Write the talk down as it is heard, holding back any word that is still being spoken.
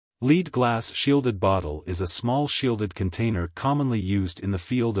Lead glass shielded bottle is a small shielded container commonly used in the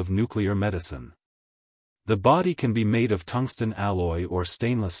field of nuclear medicine. The body can be made of tungsten alloy or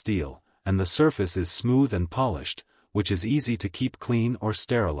stainless steel, and the surface is smooth and polished, which is easy to keep clean or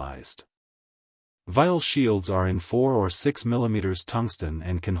sterilized. Vial shields are in 4 or 6 mm tungsten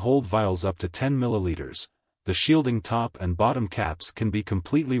and can hold vials up to 10 milliliters. The shielding top and bottom caps can be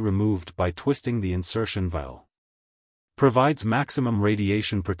completely removed by twisting the insertion vial. Provides maximum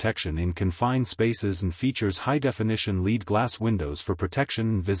radiation protection in confined spaces and features high-definition lead glass windows for protection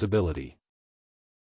and visibility.